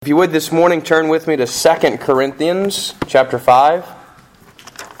If you would this morning, turn with me to 2 Corinthians chapter 5.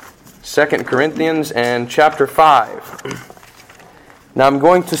 2 Corinthians and chapter 5. Now I'm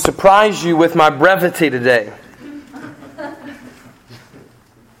going to surprise you with my brevity today.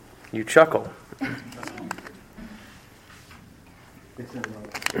 You chuckle.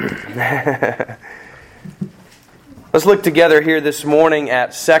 Let's look together here this morning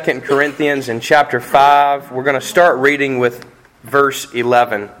at 2 Corinthians in chapter 5. We're going to start reading with verse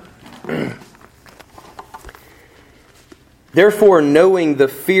 11. Therefore, knowing the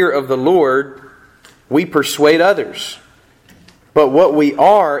fear of the Lord, we persuade others. But what we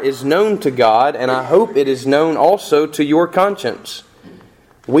are is known to God, and I hope it is known also to your conscience.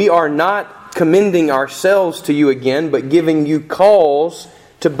 We are not commending ourselves to you again, but giving you cause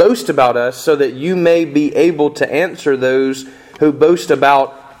to boast about us, so that you may be able to answer those who boast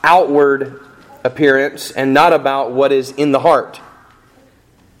about outward appearance and not about what is in the heart.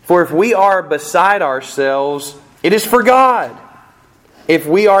 For if we are beside ourselves, it is for God. If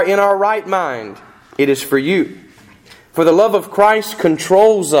we are in our right mind, it is for you. For the love of Christ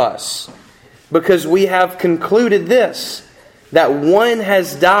controls us, because we have concluded this, that one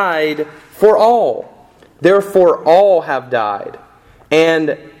has died for all. Therefore all have died.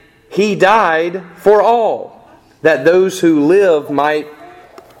 And He died for all, that those who live might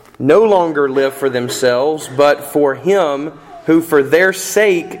no longer live for themselves, but for Him who for their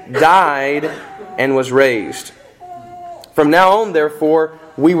sake died and was raised. From now on, therefore,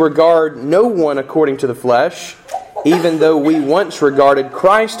 we regard no one according to the flesh. Even though we once regarded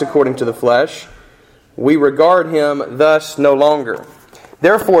Christ according to the flesh, we regard Him thus no longer.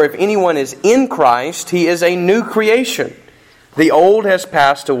 Therefore, if anyone is in Christ, he is a new creation. The old has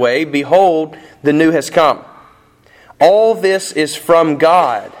passed away. Behold, the new has come. All this is from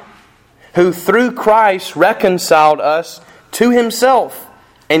God, who through Christ reconciled us to Himself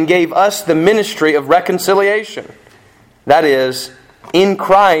and gave us the ministry of reconciliation. That is, in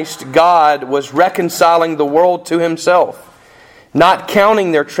Christ God was reconciling the world to Himself, not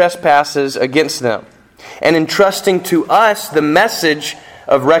counting their trespasses against them, and entrusting to us the message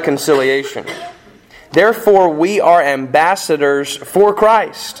of reconciliation. Therefore we are ambassadors for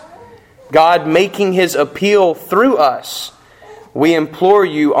Christ, God making His appeal through us. We implore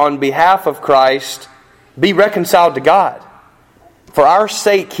you on behalf of Christ, be reconciled to God. For our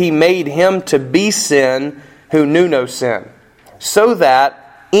sake He made Him to be sin who knew no sin, so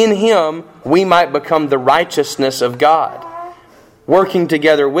that in Him we might become the righteousness of God. Working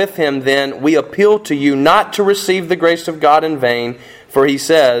together with Him, then, we appeal to you not to receive the grace of God in vain, for He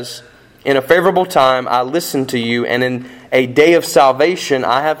says, in a favorable time I listened to you, and in a day of salvation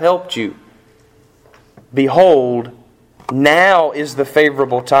I have helped you. Behold, now is the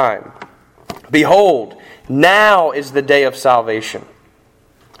favorable time. Behold, now is the day of salvation.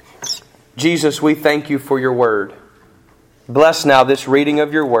 Jesus, we thank you for your word. Bless now this reading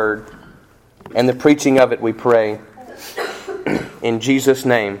of your word and the preaching of it, we pray. In Jesus'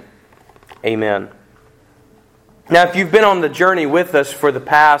 name, amen. Now, if you've been on the journey with us for the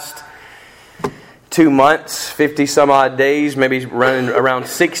past 2 months, 50 some odd days, maybe running around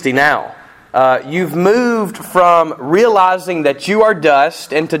 60 now, you've moved from realizing that you are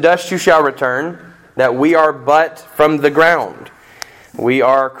dust, and to dust you shall return, that we are but from the ground. We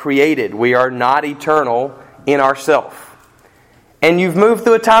are created. We are not eternal in ourselves. And you've moved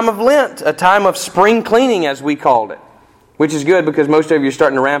through a time of Lent, a time of spring cleaning, as we called it. Which is good, because most of you are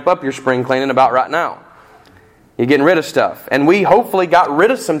starting to ramp up your spring cleaning about right now. You're getting rid of stuff. And we hopefully got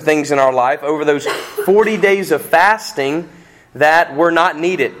rid of some things in our life over those 40 days of fasting that were not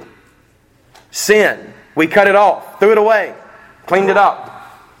needed. Sin. We cut it off, threw it away, cleaned it up.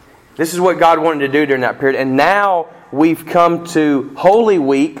 This is what God wanted to do during that period. And now we've come to Holy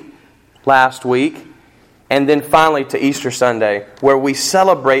Week last week, and then finally to Easter Sunday, where we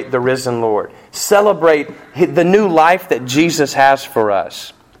celebrate the risen Lord. Celebrate the new life that Jesus has for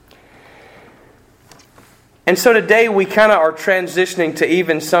us. And so today we kind of are transitioning to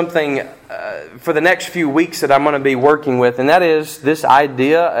even something for the next few weeks that I'm going to be working with, and that is this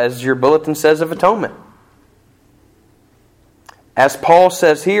idea, as your bulletin says, of atonement. As Paul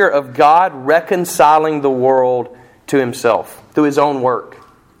says here, of God reconciling the world to Himself through His own work.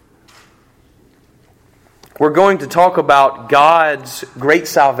 We're going to talk about God's great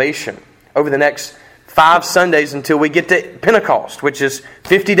salvation over the next 5 Sundays until we get to Pentecost, which is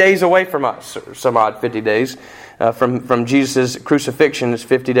 50 days away from us, or some odd 50 days from Jesus' crucifixion is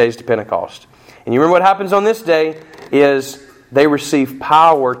 50 days to Pentecost. And you remember what happens on this day is they receive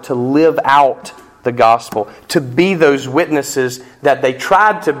power to live out the gospel, to be those witnesses that they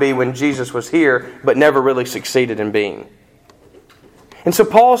tried to be when Jesus was here, but never really succeeded in being. And so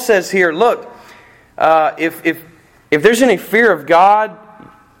Paul says here, look, if there's any fear of God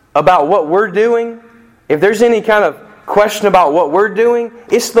about what we're doing, if there's any kind of question about what we're doing,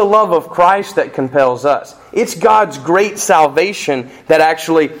 it's the love of Christ that compels us. It's God's great salvation that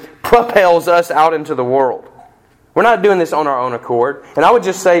actually propels us out into the world. We're not doing this on our own accord. And I would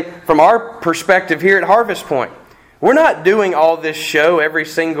just say, from our perspective here at Harvest Point, we're not doing all this show every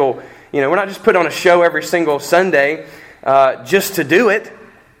single, we're not just putting on a show every single Sunday just to do it.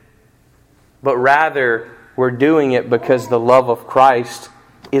 But rather, we're doing it because the love of Christ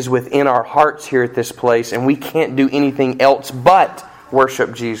is within our hearts here at this place, and we can't do anything else but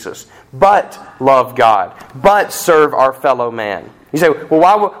worship Jesus, but love God, but serve our fellow man. You say,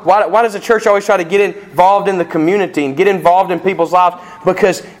 well, why does the church always try to get involved in the community and get involved in people's lives?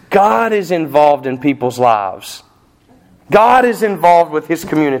 Because God is involved in people's lives. God is involved with His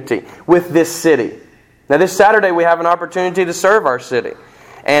community, with this city. Now this Saturday we have an opportunity to serve our city.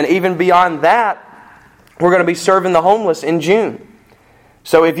 And even beyond that, we're going to be serving the homeless in June.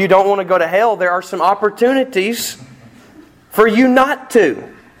 So if you don't want to go to hell, there are some opportunities for you not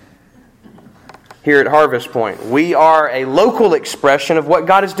to. Here at Harvest Point, we are a local expression of what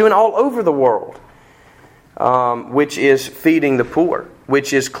God is doing all over the world, which is feeding the poor,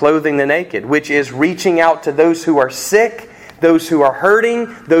 which is clothing the naked, which is reaching out to those who are sick, those who are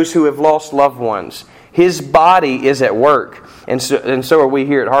hurting, those who have lost loved ones. His body is at work, and so are we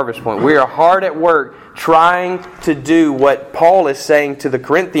here at Harvest Point. We are hard at work trying to do what Paul is saying to the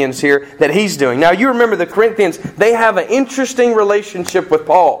Corinthians here that he's doing. Now you remember the Corinthians, they have an interesting relationship with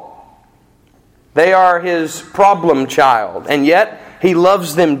Paul. They are his problem child, and yet he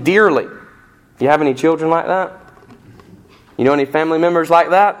loves them dearly. You have any children like that? You know any family members like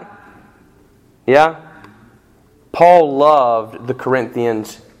that? Yeah? Paul loved the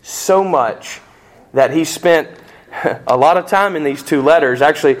Corinthians so much that he spent a lot of time in these two letters.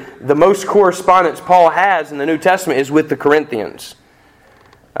 Actually, the most correspondence Paul has in the New Testament is with the Corinthians.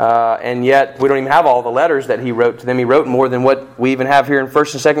 And yet, we don't even have all the letters that he wrote to them. He wrote more than what we even have here in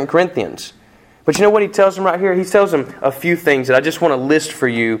 1st and 2nd Corinthians. But you know what he tells them right here? He tells them a few things that I just want to list for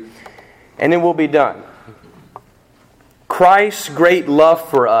you, and then we'll be done. Christ's great love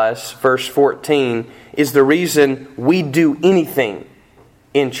for us, verse 14, is the reason we do anything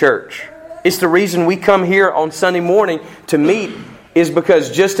in church. It's the reason we come here on Sunday morning to meet, is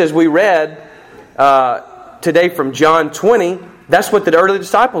because just as we read today from John 20, that's what the early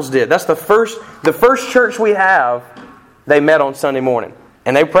disciples did. That's the first church we have. They met on Sunday morning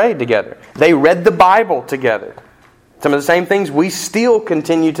and they prayed together. They read the Bible together. Some of the same things we still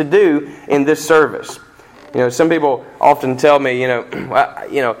continue to do in this service. Some people often tell me,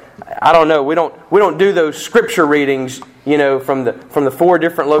 I don't know. We don't do those scripture readings, from the 4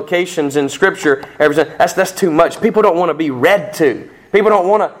 different locations in Scripture. That's too much. People don't want to be read to. People don't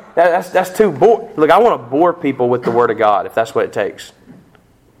want to. That's too boring. Look, I want to bore people with the Word of God if that's what it takes.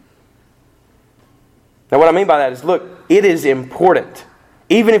 Now, what I mean by that is, look, it is important.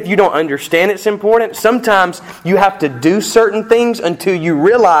 Even if you don't understand it's important, sometimes you have to do certain things until you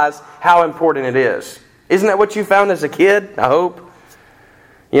realize how important it is. Isn't that what you found as a kid? I hope.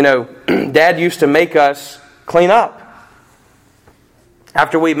 Dad used to make us clean up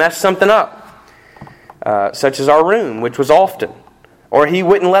after we messed something up, such as our room, which was often. Or he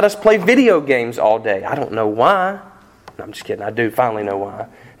wouldn't let us play video games all day. I don't know why. No, I'm just kidding. I do finally know why.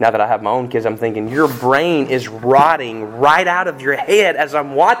 Now that I have my own kids, I'm thinking, your brain is rotting right out of your head as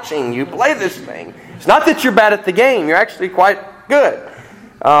I'm watching you play this thing. It's not that you're bad at the game. You're actually quite good.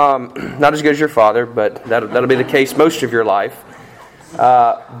 Not as good as your father, but that'll be the case most of your life.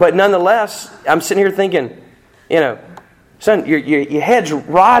 But nonetheless, I'm sitting here thinking, son, your head's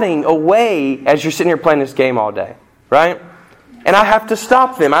rotting away as you're sitting here playing this game all day, right? And I have to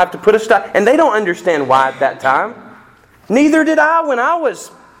stop them. I have to put a stop. And they don't understand why at that time. Neither did I when I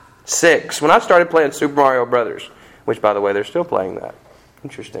was 6, when I started playing Super Mario Brothers, which, by the way, they're still playing that.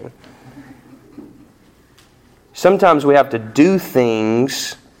 Interesting. Sometimes we have to do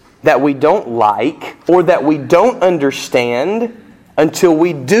things that we don't like or that we don't understand until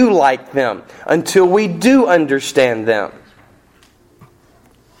we do like them, until we do understand them.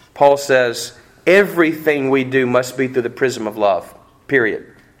 Paul says, everything we do must be through the prism of love, period.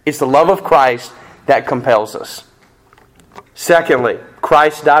 It's the love of Christ that compels us. Secondly,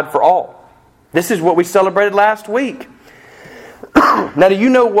 Christ died for all. This is what we celebrated last week. Now, do you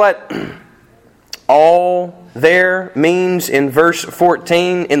know what all there means in verse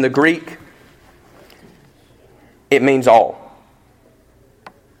 14 in the Greek? It means all.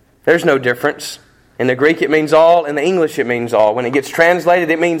 There's no difference. In the Greek it means all. In the English it means all. When it gets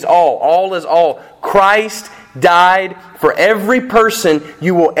translated it means all. All is all. Christ died for every person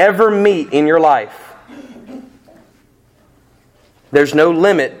you will ever meet in your life. There's no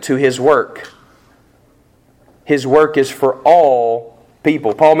limit to His work. His work is for all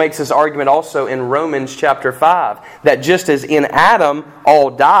people. Paul makes this argument also in Romans chapter 5, that just as in Adam all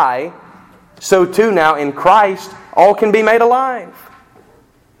die, so too now in Christ all can be made alive.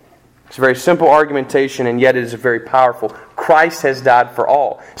 It's a very simple argumentation, and yet it is very powerful. Christ has died for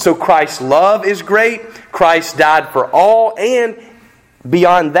all. So Christ's love is great. Christ died for all, and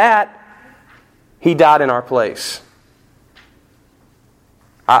beyond that, He died in our place.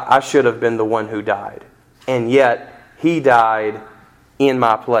 I should have been the one who died, and yet He died in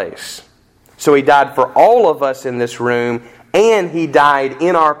my place. So He died for all of us in this room, and He died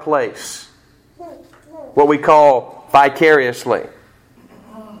in our place. What we call vicariously,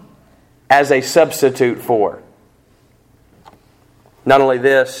 as a substitute for. Not only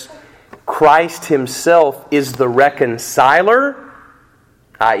this, Christ Himself is the reconciler,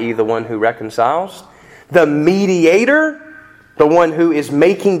 i.e. the one who reconciles, the mediator, the one who is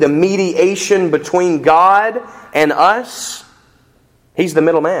making the mediation between God and us. He's the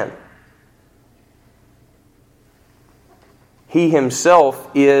middleman. He Himself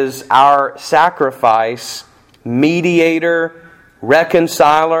is our sacrifice, mediator,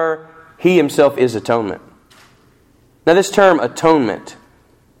 reconciler. He Himself is atonement. Now this term atonement,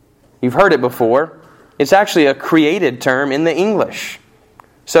 you've heard it before. It's actually a created term in the English.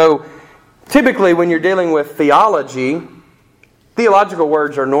 So typically when you're dealing with theology, theological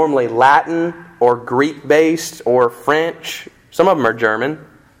words are normally Latin or Greek-based or French. Some of them are German.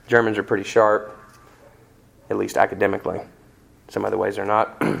 Germans are pretty sharp, at least academically. Some other ways they're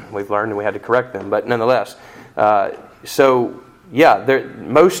not. We've learned and we had to correct them. But nonetheless, most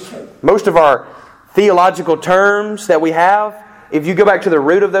of our theological terms that we have, if you go back to the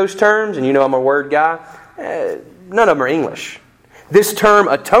root of those terms, and you know I'm a word guy, none of them are English. This term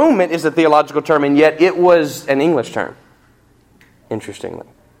atonement is a theological term, and yet it was an English term, interestingly.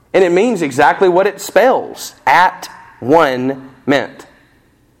 And it means exactly what it spells. At one meant.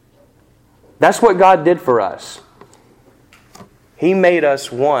 That's what God did for us. He made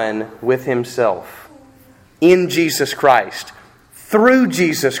us one with Himself in Jesus Christ, through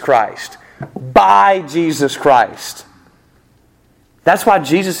Jesus Christ, by Jesus Christ. That's why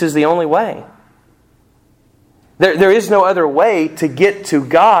Jesus is the only way. There is no other way to get to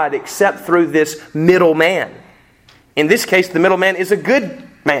God except through this middleman. In this case, the middleman is a good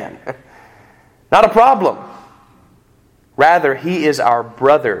man. Not a problem. Rather, He is our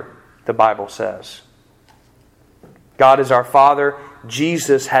brother, the Bible says. God is our Father.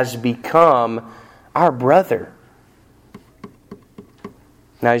 Jesus has become our brother.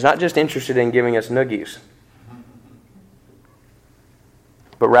 Now, He's not just interested in giving us noogies,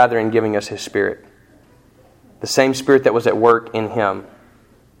 but rather in giving us His Spirit. The same Spirit that was at work in Him.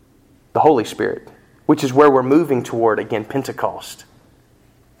 The Holy Spirit, which is where we're moving toward, again, Pentecost.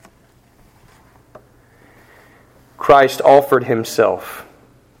 Christ offered Himself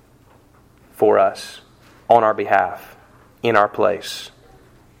for us, on our behalf, in our place,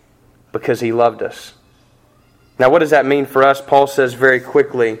 because He loved us. Now, what does that mean for us? Paul says very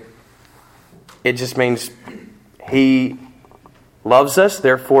quickly, it just means He loves us,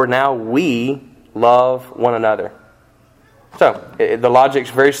 therefore now we love one another. So, the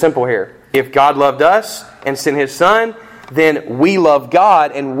logic's very simple here. If God loved us and sent His Son, then we love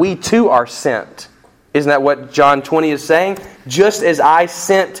God and we too are sent. Isn't that what John 20 is saying? Just as I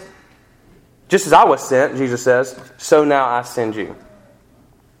was sent, Jesus says, so now I send you.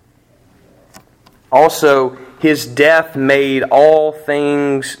 Also, His death made all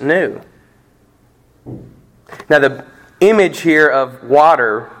things new. Now, the image here of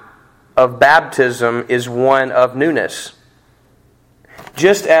water, of baptism, is one of newness.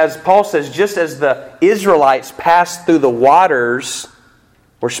 Just as Paul says, just as the Israelites passed through the waters,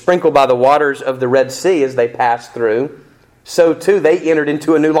 were sprinkled by the waters of the Red Sea as they passed through, so too they entered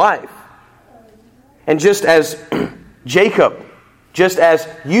into a new life. And just as Jacob, just as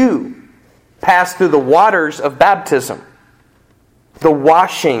you passed through the waters of baptism, the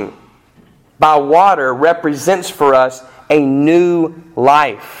washing by water represents for us a new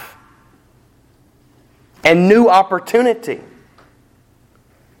life and new opportunity,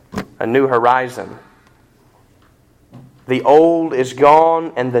 a new horizon. The old is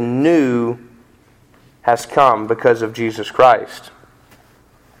gone and the new has come because of Jesus Christ.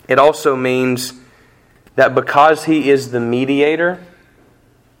 It also means that because He is the mediator,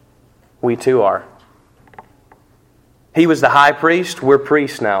 we too are. He was the high priest, we're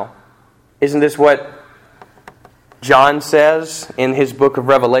priests now. Isn't this what John says in his book of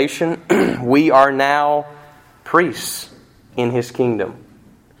Revelation? We are now priests in His kingdom.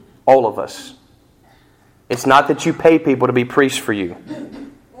 All of us. It's not that you pay people to be priests for you.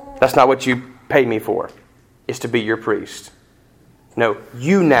 That's not what you pay me for. It's to be your priest. No,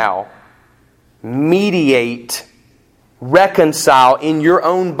 you now mediate, reconcile in your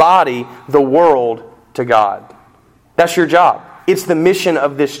own body the world to God. That's your job. It's the mission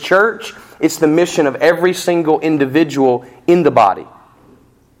of this church. It's the mission of every single individual in the body.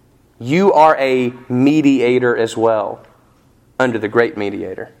 You are a mediator as well, under the great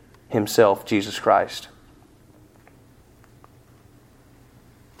mediator, Himself, Jesus Christ.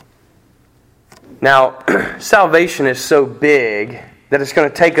 Now, salvation is so big that it's going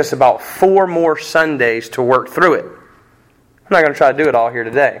to take us about 4 more Sundays to work through it. I'm not going to try to do it all here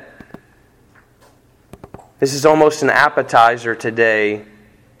today. This is almost an appetizer today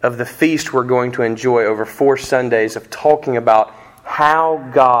of the feast we're going to enjoy over 4 Sundays of talking about how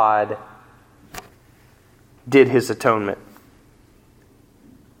God did His atonement.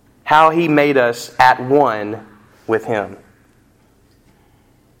 How He made us at one with Him.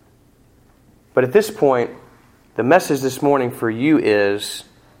 But at this point, the message this morning for you is,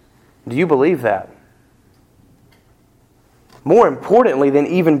 do you believe that? More importantly than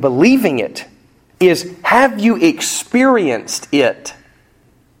even believing it is, have you experienced it?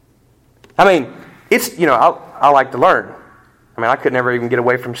 I mean, it's, I like to learn. I mean, I could never even get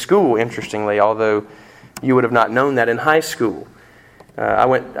away from school, interestingly, although you would have not known that in high school.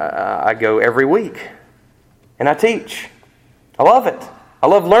 I go every week, and I teach. I love it. I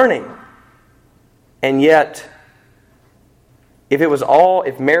love learning. And yet,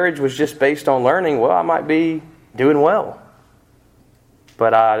 if marriage was just based on learning, well, I might be doing well.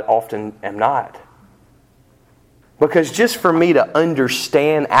 But I often am not. Because just for me to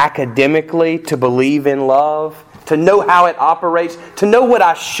understand academically, to believe in love, to know how it operates, to know what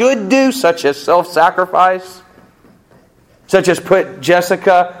I should do, such as self-sacrifice, such as put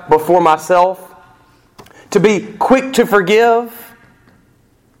Jessica before myself, to be quick to forgive,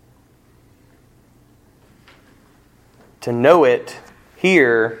 to know it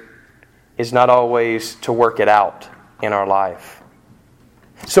here is not always to work it out in our life.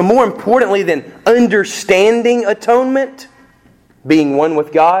 So more importantly than understanding atonement, being one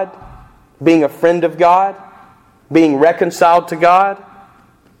with God, being a friend of God, being reconciled to God,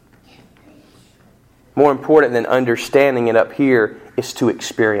 more important than understanding it up here is to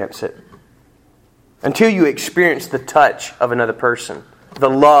experience it. Until you experience the touch of another person, the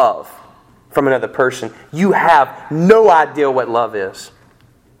love from another person, you have no idea what love is.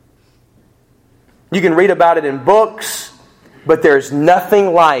 You can read about it in books, but there's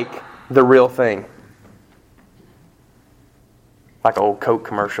nothing like the real thing. Like an old Coke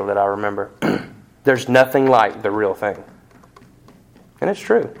commercial that I remember. There's nothing like the real thing. And it's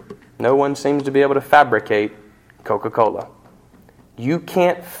true. No one seems to be able to fabricate Coca-Cola. You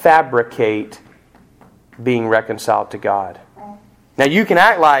can't fabricate being reconciled to God. Now you can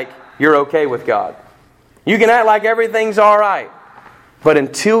act like you're okay with God. You can act like everything's all right. But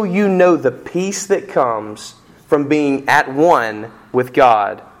until you know the peace that comes from being at one with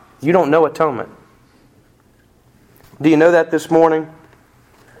God, you don't know atonement. Do you know that this morning?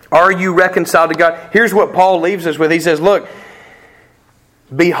 Are you reconciled to God? Here's what Paul leaves us with. He says, look,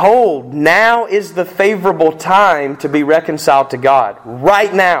 behold, now is the favorable time to be reconciled to God.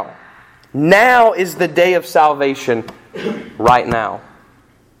 Right now. Now is the day of salvation. Right now.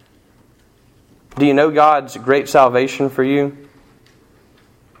 Do you know God's great salvation for you?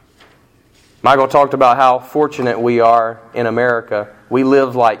 Michael talked about how fortunate we are in America. We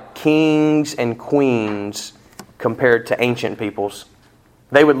live like kings and queens compared to ancient peoples.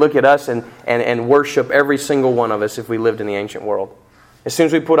 They would look at us and worship every single one of us if we lived in the ancient world. As soon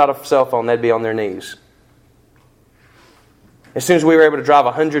as we pulled out a cell phone, they'd be on their knees. As soon as we were able to drive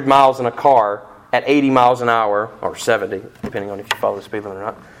 100 miles in a car at 80 miles an hour, or 70, depending on if you follow the speed limit or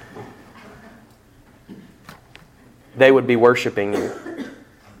not, they would be worshiping you.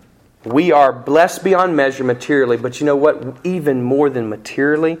 We are blessed beyond measure materially, but you know what? Even more than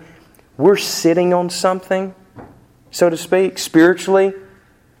materially, we're sitting on something, so to speak, spiritually,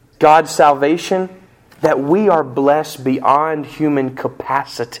 God's salvation, that we are blessed beyond human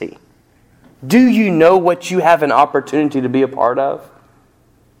capacity. Do you know what you have an opportunity to be a part of?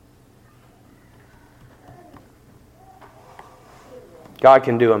 God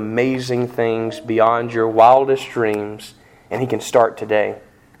can do amazing things beyond your wildest dreams, and He can start today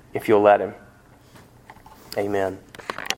if you'll let Him. Amen.